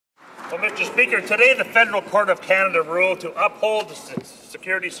Well, Mr. Speaker, today the Federal Court of Canada ruled to uphold the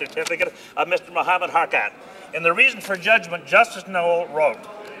security certificate of Mr. Mohammed Harkat. In the reason for judgment, Justice Noel wrote,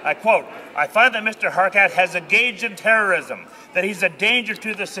 I quote, "I find that Mr. Harkat has engaged in terrorism, that he's a danger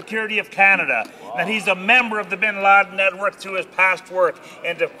to the security of Canada, that he's a member of the Bin Laden network through his past work,"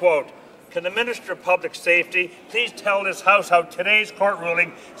 end of quote. Can the Minister of Public Safety please tell this House how today's court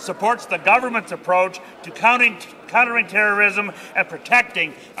ruling supports the government's approach to countering terrorism and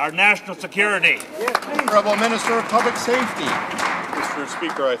protecting our national security? Honourable Minister of Public Safety. Mr.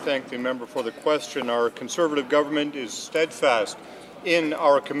 Speaker, I thank the member for the question. Our Conservative government is steadfast in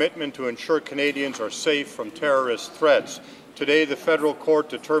our commitment to ensure Canadians are safe from terrorist threats. Today, the federal court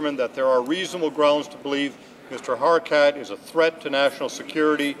determined that there are reasonable grounds to believe Mr. Harkat is a threat to national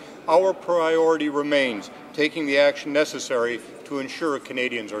security. Our priority remains taking the action necessary to ensure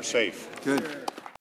Canadians are safe. Good.